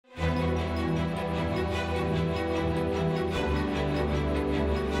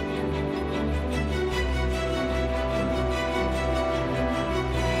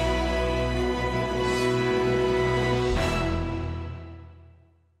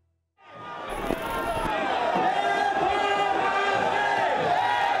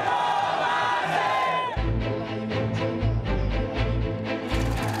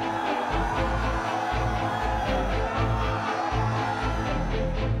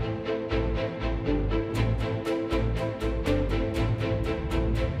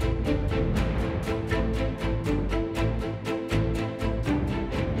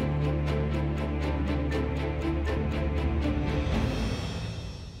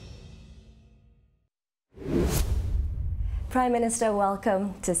Prime Minister,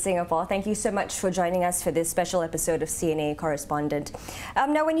 welcome to Singapore. Thank you so much for joining us for this special episode of CNA Correspondent.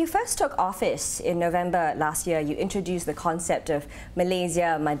 Now, when you first took office in November last year, you introduced the concept of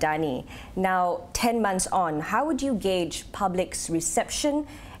Malaysia Madani. Now, 10 months on, how would you gauge public's reception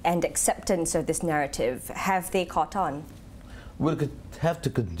and acceptance of this narrative? Have they caught on? We'll have to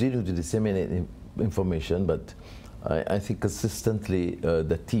continue to disseminate information, but I think consistently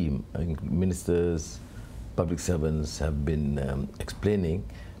the team, ministers, public servants have been explaining,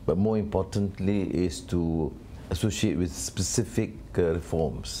 but more importantly is to associate with specific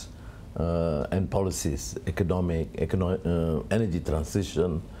reforms and policies, energy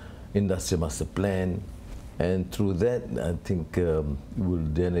transition, industrial master plan, and through that I think we'll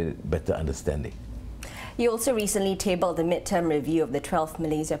generate better understanding. You also recently tabled the midterm review of the 12th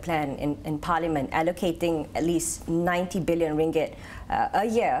Malaysia Plan in Parliament, allocating at least 90 billion ringgit a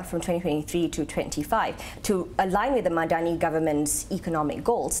year from 2023 to 25 to align with the Madani government's economic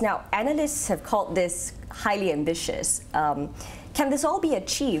goals. Now, analysts have called this highly ambitious. Can this all be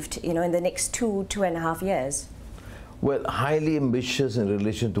achieved, in the next 2.5 years? Well, highly ambitious in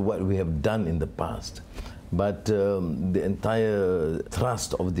relation to what we have done in the past. But the entire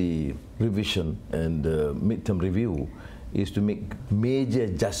thrust of the revision and midterm review is to make major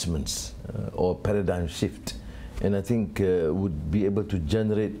adjustments or paradigm shift. And I think would be able to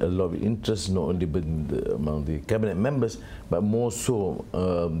generate a lot of interest, not only among the cabinet members, but more so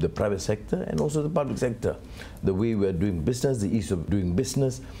the private sector and also the public sector. The way we are doing business, the ease of doing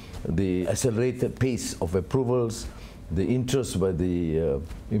business, the accelerated pace of approvals, the interest by the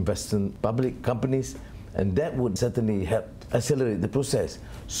investment public companies, and that would certainly help accelerate the process.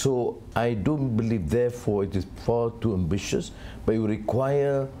 So I don't believe, therefore, it is far too ambitious, but it will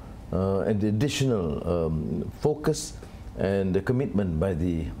require an additional focus and a commitment by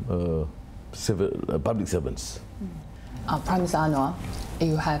the public servants. Prime Minister Anwar,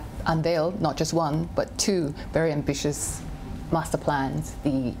 you have unveiled not just one, but two very ambitious master plans,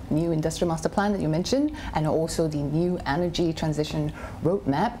 the new industrial master plan that you mentioned, and also the new energy transition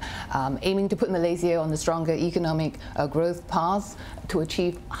roadmap, aiming to put Malaysia on the stronger economic growth path to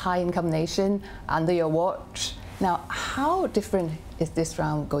achieve high-income nation under your watch. Now, how different is this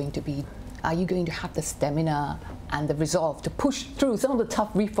round going to be? Are you going to have the stamina and the resolve to push through some of the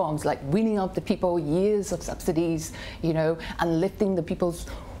tough reforms, like weaning out the people, years of subsidies, and lifting the people's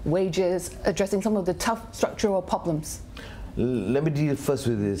wages, addressing some of the tough structural problems? Let me deal first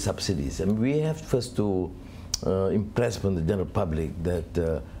with the subsidies. I mean, we have first to impress upon the general public that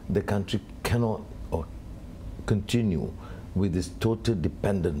the country cannot continue with this total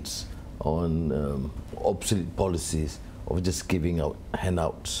dependence on obsolete policies of just giving out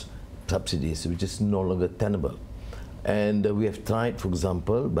handouts, subsidies, which is no longer tenable. And we have tried, for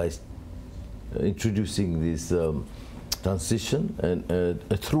example, by introducing this transition and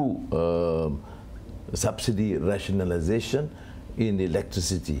through subsidy rationalization in the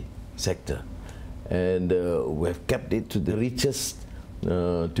electricity sector, and we have kept it to the richest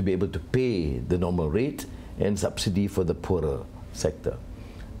to be able to pay the normal rate and subsidy for the poorer sector,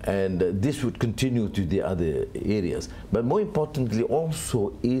 and this would continue to the other areas. But more importantly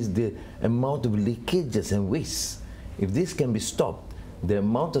also is the amount of leakages and waste. If this can be stopped, the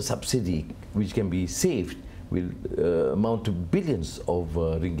amount of subsidy which can be saved will amount to billions of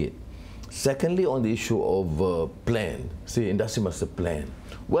ringgit. Secondly, on the issue of plan, say industrial master plan,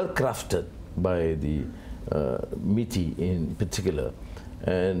 well crafted by the MITI in particular,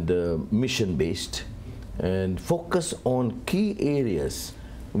 and mission-based, and focus on key areas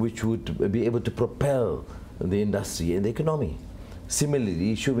which would be able to propel the industry and the economy. Similarly,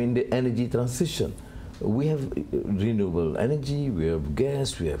 the issue in the energy transition. We have renewable energy, we have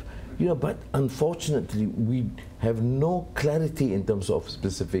gas, we have, but unfortunately we have no clarity in terms of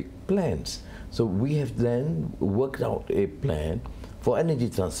specific plans. So we have then worked out a plan for energy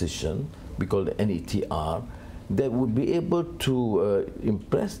transition, we call it NETR, that would be able to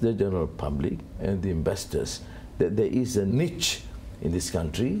impress the general public and the investors that there is a niche in this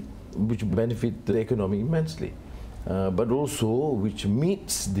country which benefits the economy immensely, but also which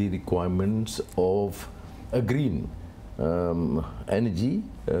meets the requirements of a green energy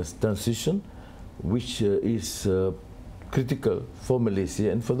transition, which is critical for Malaysia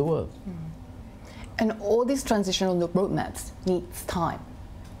and for the world. And all these transitional roadmaps needs time,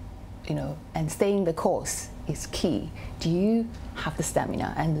 and staying the course is key. Do you have the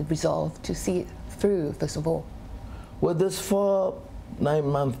stamina and the resolve to see it through, first of all? Well, thus far, 9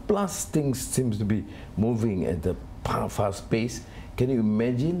 months plus, things seems to be moving at a fast pace. Can you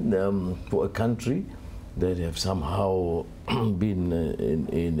imagine for a country that have somehow been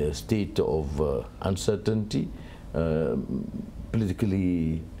in a state of uncertainty,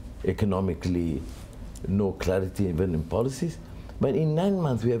 politically, economically, no clarity even in policies. But in 9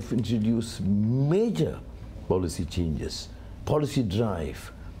 months, we have introduced major policy changes, policy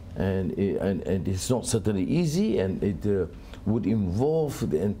drive, and it's not certainly easy, and it would involve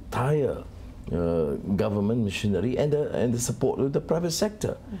the entire government machinery and the support of the private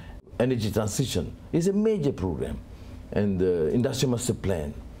sector. Energy transition is a major program, and the industrial master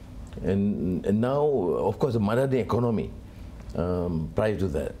plan, and now, of course, the Madani economy prior to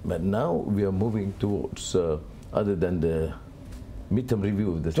that. But now we are moving towards, other than the midterm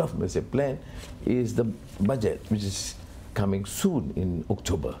review of the 12th Malaysia plan, is the budget, which is coming soon in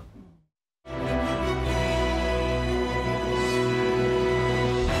October.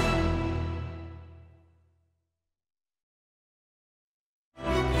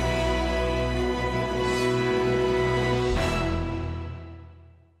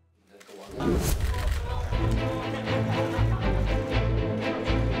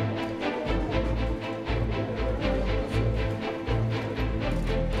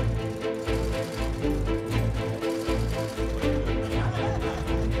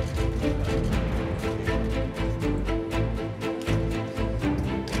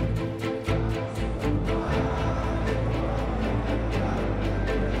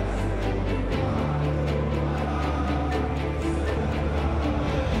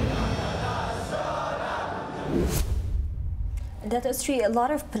 Dato' Sri, a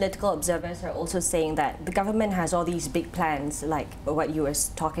lot of political observers are also saying that the government has all these big plans, like what you were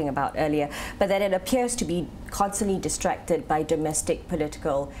talking about earlier, but that it appears to be constantly distracted by domestic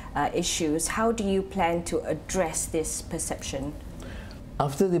political issues. How do you plan to address this perception?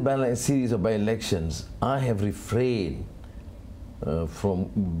 After the series of by-elections, I have refrained from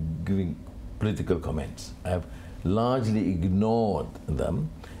giving political comments. I have largely ignored them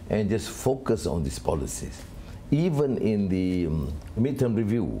and just focused on these policies. Even in the midterm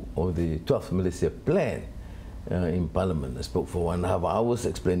review of the 12th Malaysia plan in Parliament, I spoke for 1.5 hours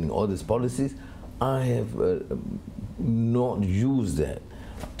explaining all these policies. I have not used that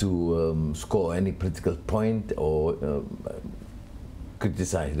to score any political point or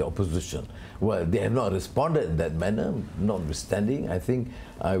criticize the opposition. Well, they have not responded in that manner, notwithstanding. I think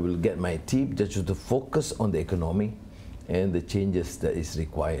I will get my team just to focus on the economy and the changes that is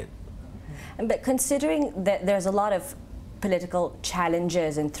required. But considering that there's a lot of political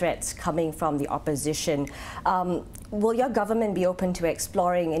challenges and threats coming from the opposition, will your government be open to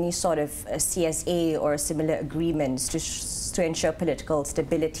exploring any sort of CSA or similar agreements to ensure political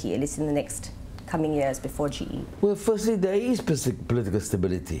stability, at least in the next coming years before GE? Well, firstly, there is political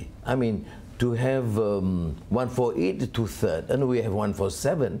stability. I mean, to have 148 2/3, and we have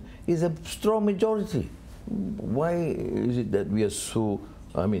 147, is a strong majority. Why is it that we are so...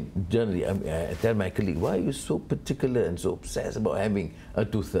 I mean, generally, I tell my colleague, why are you so particular and so obsessed about having a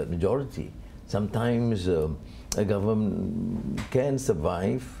 2/3 majority? Sometimes a government can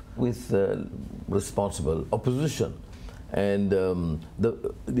survive with responsible opposition. And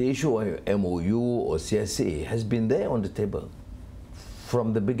the issue of MOU or CSA has been there on the table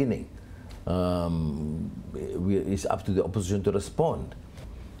from the beginning. It's up to the opposition to respond.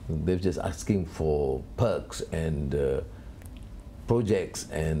 They're just asking for perks and projects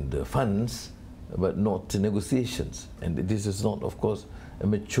and funds, but not negotiations. And this is not, of course, a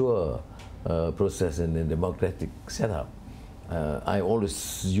mature process in a democratic setup. I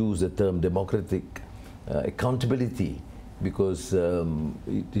always use the term democratic accountability because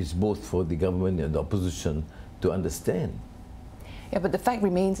it is both for the government and the opposition to understand. Yeah, but the fact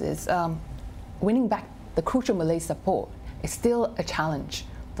remains is winning back the crucial Malay support is still a challenge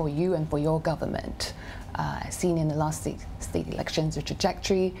for you and for your government. Seen in the last state elections, the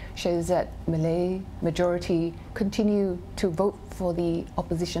trajectory shows that Malay majority continue to vote for the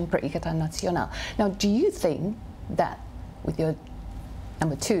opposition Perikatan Nasional. Now, do you think that with your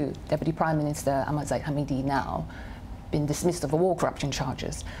number 2, Deputy Prime Minister Ahmad Zahid Hamidi now been dismissed of war corruption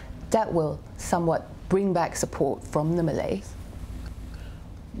charges, that will somewhat bring back support from the Malays?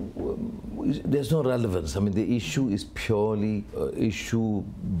 There's no relevance. I mean, the issue is purely issue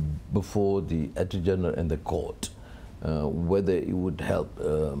before the Attorney General and the court. Whether it would help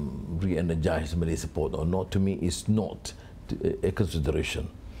re-energize Malay support or not, to me, is not a consideration.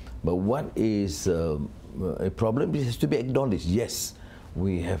 But what is a problem, it has to be acknowledged. Yes,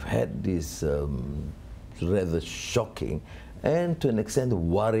 we have had this rather shocking and to an extent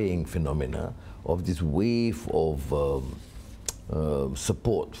worrying phenomena of this wave of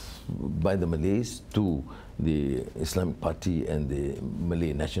support by the Malays to the Islamic Party and the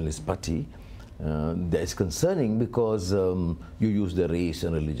Malay Nationalist Party. That is concerning because you use the race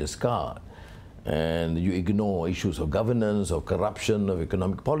and religious card. and you ignore issues of governance, of corruption, of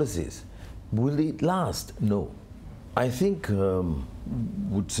economic policies. Will it last? No. I think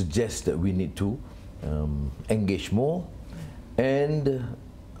would suggest that we need to engage more and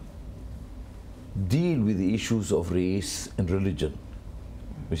deal with the issues of race and religion.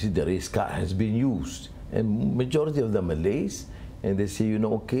 You see, the race card has been used, and majority of them are Malays, and they say, you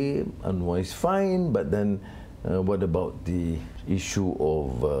know, okay, Anwar is fine, but then what about the issue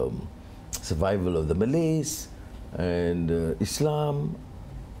of survival of the Malays and Islam?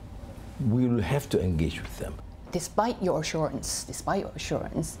 We will have to engage with them. Despite your assurance,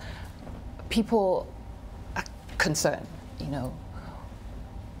 people are concerned, you know.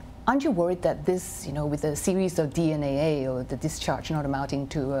 Aren't you worried that this, you know, with a series of DNAA or the discharge not amounting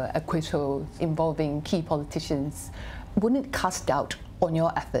to acquittal involving key politicians, wouldn't it cast doubt on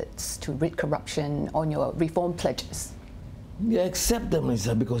your efforts to rid corruption, on your reform pledges? We accept them,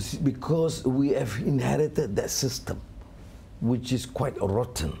 Lisa, because we have inherited that system, which is quite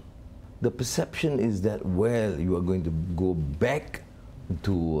rotten. The perception is that, well, you are going to go back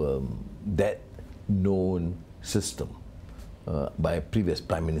to that known system by previous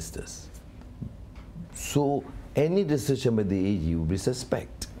prime ministers. So any decision by the AG will be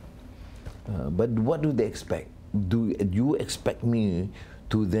suspect. But what do they expect? Do you expect me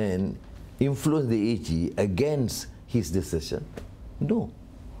to then influence the AG against his decision? No.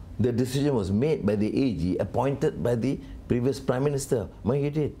 The decision was made by the AG, appointed by the previous prime minister.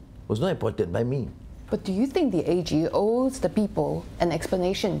 Mahyudin was not appointed by me. But do you think the AG owes the people an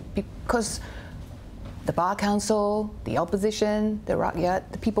explanation? Because the Bar Council, the opposition, the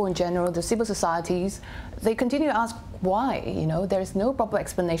Rakyat, the people in general, the civil societies, they continue to ask why. You know, there is no proper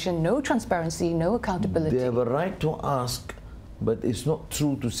explanation, no transparency, no accountability. They have a right to ask, but it's not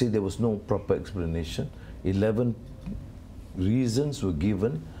true to say there was no proper explanation. 11 reasons were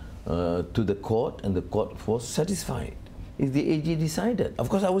given to the court, and the court was satisfied. If the AG decided, of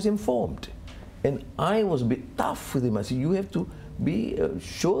course I was informed, and I was a bit tough with him. I said, you have to be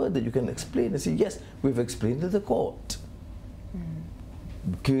sure that you can explain. I said, yes, we've explained to the court.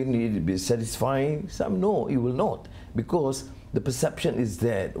 Can it be satisfying? Some, no, it will not, because the perception is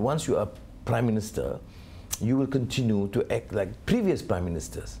that once you are prime minister, you will continue to act like previous prime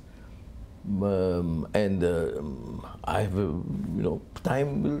ministers. I have, you know,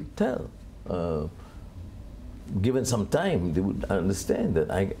 time will tell. Given some time, they would understand that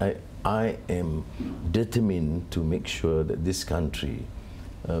I am determined to make sure that this country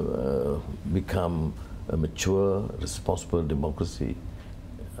become a mature, responsible democracy,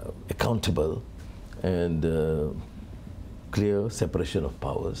 accountable, and clear separation of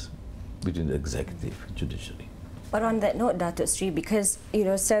powers between the executive and judiciary. But on that note, Datuk Sri, because, you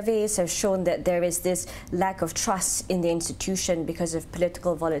know, surveys have shown that there is this lack of trust in the institution because of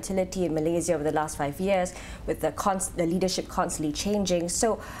political volatility in Malaysia over the last 5 years, with the leadership constantly changing.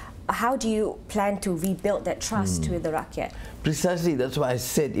 So how do you plan to rebuild that trust with the Rakyat? Precisely, that's why I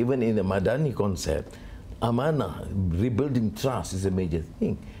said, even in the Madani concept, amanah, rebuilding trust is a major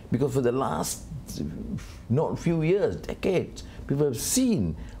thing. Because for the last, not few years, decades, people have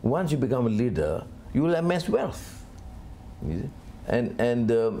seen, once you become a leader, you will amass wealth. And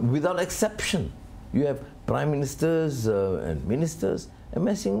without exception, you have prime ministers and ministers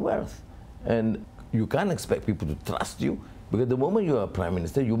amassing wealth. And you can't expect people to trust you, because the moment you are prime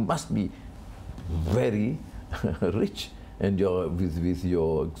minister, you must be very rich, and with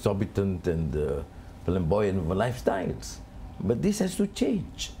your exorbitant and flamboyant lifestyles. But this has to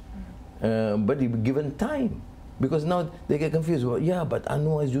change. But if given time, because now they get confused. Well, yeah, but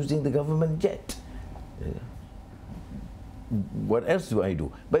Anwar is using the government jet. What else do I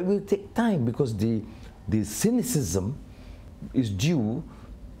do? But it will take time, because the cynicism is due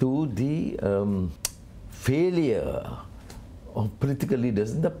to the failure of political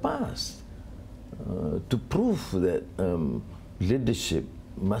leaders in the past to prove that leadership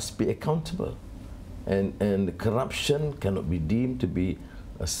must be accountable, and corruption cannot be deemed to be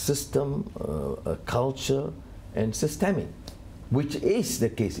a system, a culture, and systemic, which is the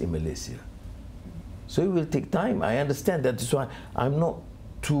case in Malaysia. So it will take time. I understand that. That's why I'm not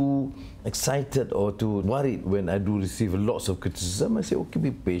too excited or too worried when I do receive lots of criticism. I say, okay,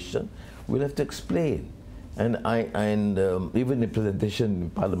 be patient. We'll have to explain. And even in presentation in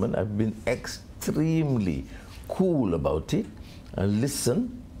Parliament, I've been extremely cool about it. I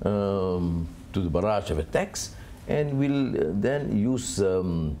listen to the barrage of attacks, and we'll then use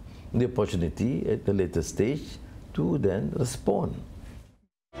the opportunity at a later stage to then respond.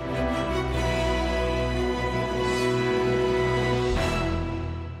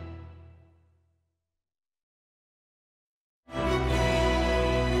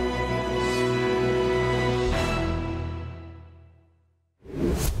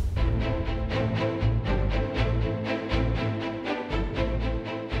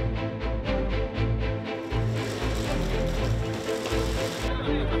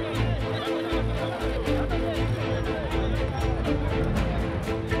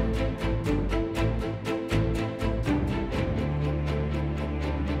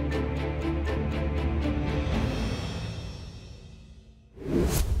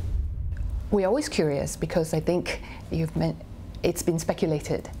 We're always curious because I think it's been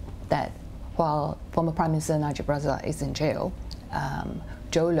speculated that while former Prime Minister Najib Razak is in jail,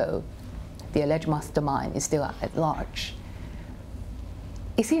 Jolo, the alleged mastermind, is still at large.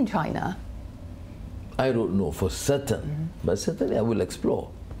 Is he in China? I don't know for certain, but certainly I will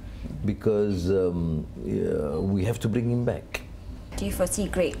explore, because we have to bring him back. Do you foresee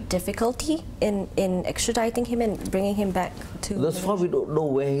great difficulty in extraditing him and bringing him back to Thus far, we don't know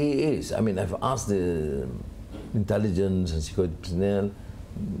where he is. I mean, I've asked the intelligence and security personnel,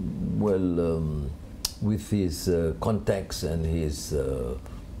 well, with his contacts and his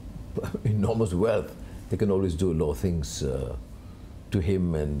enormous wealth, they can always do a lot of things to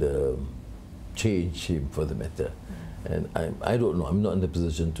him and change him for the matter. And I don't know, I'm not in a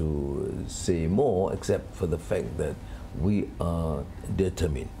position to say more, except for the fact that we are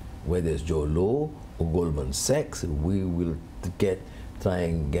determined, whether it's Joe Low or Goldman Sachs, we will try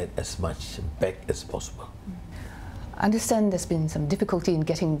and get as much back as possible. I understand there's been some difficulty in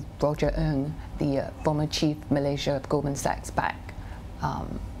getting Roger Ng, the former chief Malaysia of Goldman Sachs, back.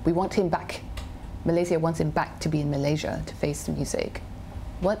 We want him back. Malaysia wants him back to be in Malaysia to face the music.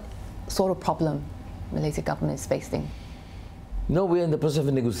 What sort of problem Malaysia government is facing? No, we're in the process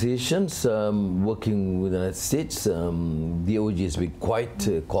of negotiations, working with the United States. The OG has been quite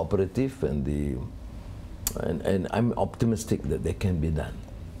cooperative, and I'm optimistic that they can be done.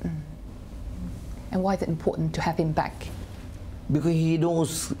 And why is it important to have him back? Because he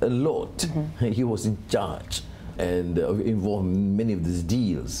knows a lot. He was in charge and involved in many of these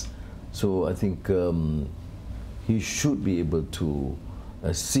deals. So I think he should be able to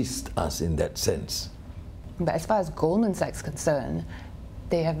assist us in that sense. But as far as Goldman Sachs is concerned,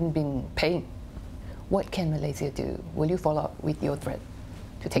 they haven't been paying. What can Malaysia do? Will you follow up with your threat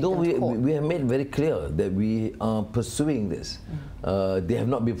to take them to court? We have made very clear that we are pursuing this. They have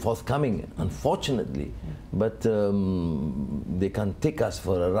not been forthcoming, unfortunately, but they can take us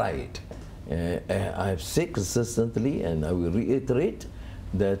for a ride. I have said consistently, and I will reiterate,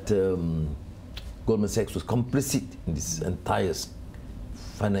 that Goldman Sachs was complicit in this entire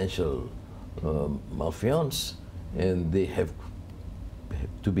financial malfeasance, and they have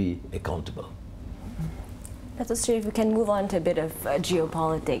to be accountable. Dr. Sri, if we can move on to a bit of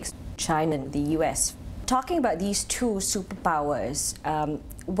geopolitics, China and the US. Talking about these two superpowers,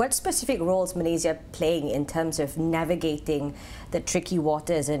 what specific roles Malaysia playing in terms of navigating the tricky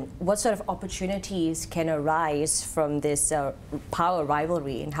waters, and what sort of opportunities can arise from this power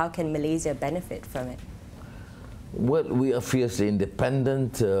rivalry, and how can Malaysia benefit from it? Well, we are fiercely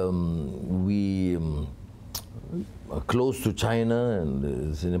independent. We are close to China, and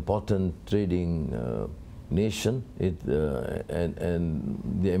it's an important trading nation. And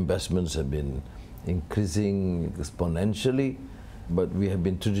the investments have been increasing exponentially. But we have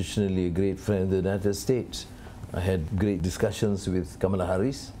been traditionally a great friend of the United States. I had great discussions with Kamala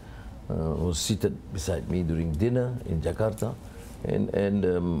Harris, who was seated beside me during dinner in Jakarta. And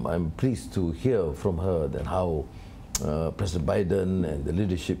I'm pleased to hear from her that how President Biden and the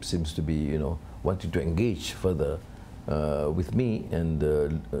leadership seems to be, wanting to engage further with me and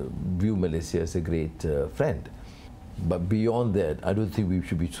view Malaysia as a great friend. But beyond that, I don't think we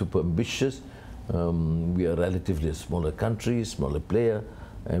should be super ambitious. We are relatively a smaller country, smaller player,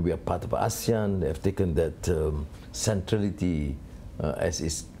 and we are part of ASEAN. They have taken that centrality as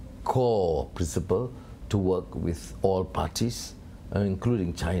its core principle to work with all parties,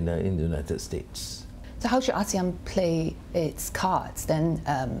 including China and the United States. So how should ASEAN play its cards then,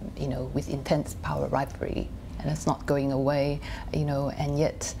 with intense power rivalry, and it's not going away, and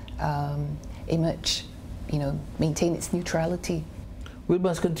yet emerge, maintain its neutrality? We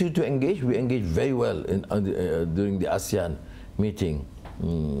must continue to engage. We engage very well during the ASEAN meeting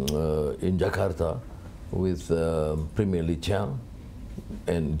in Jakarta with Premier Li Qiang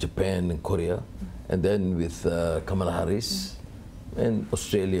and Japan and Korea, and then with Kamala Harris and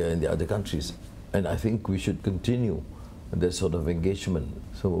Australia and the other countries. And I think we should continue that sort of engagement.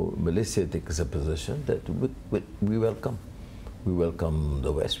 So Malaysia takes a position that we welcome. We welcome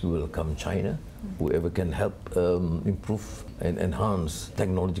the West, we welcome China. Whoever can help improve and enhance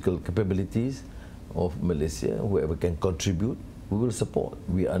technological capabilities of Malaysia, whoever can contribute, we will support.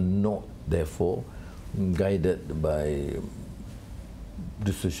 We are not, therefore, guided by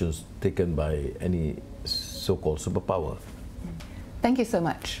decisions taken by any so-called superpower. Thank you so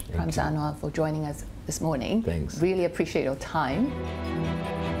much, Prime Minister Anwar, for joining us this morning. Thanks. Really appreciate your time.